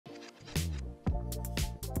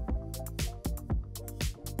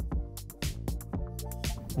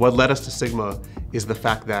What led us to Sigma is the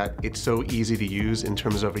fact that it's so easy to use in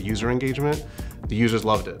terms of a user engagement. The users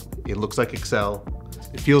loved it. It looks like Excel,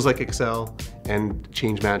 it feels like Excel, and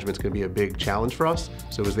change management is going to be a big challenge for us,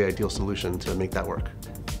 so it was the ideal solution to make that work.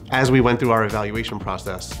 As we went through our evaluation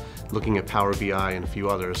process, looking at Power BI and a few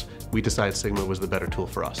others, we decided Sigma was the better tool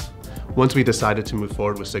for us. Once we decided to move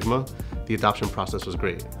forward with Sigma, the adoption process was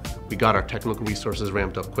great. We got our technical resources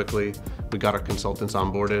ramped up quickly, we got our consultants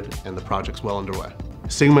onboarded, and the project's well underway.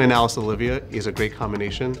 Sigma and Alice Olivia is a great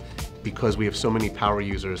combination because we have so many power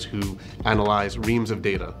users who analyze reams of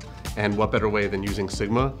data. And what better way than using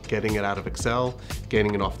Sigma, getting it out of Excel,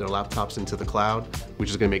 getting it off their laptops into the cloud, which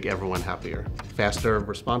is going to make everyone happier. Faster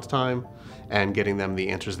response time, and getting them the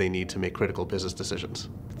answers they need to make critical business decisions.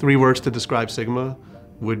 3 words to describe Sigma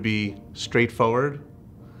would be straightforward,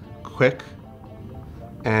 quick,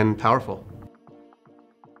 and powerful.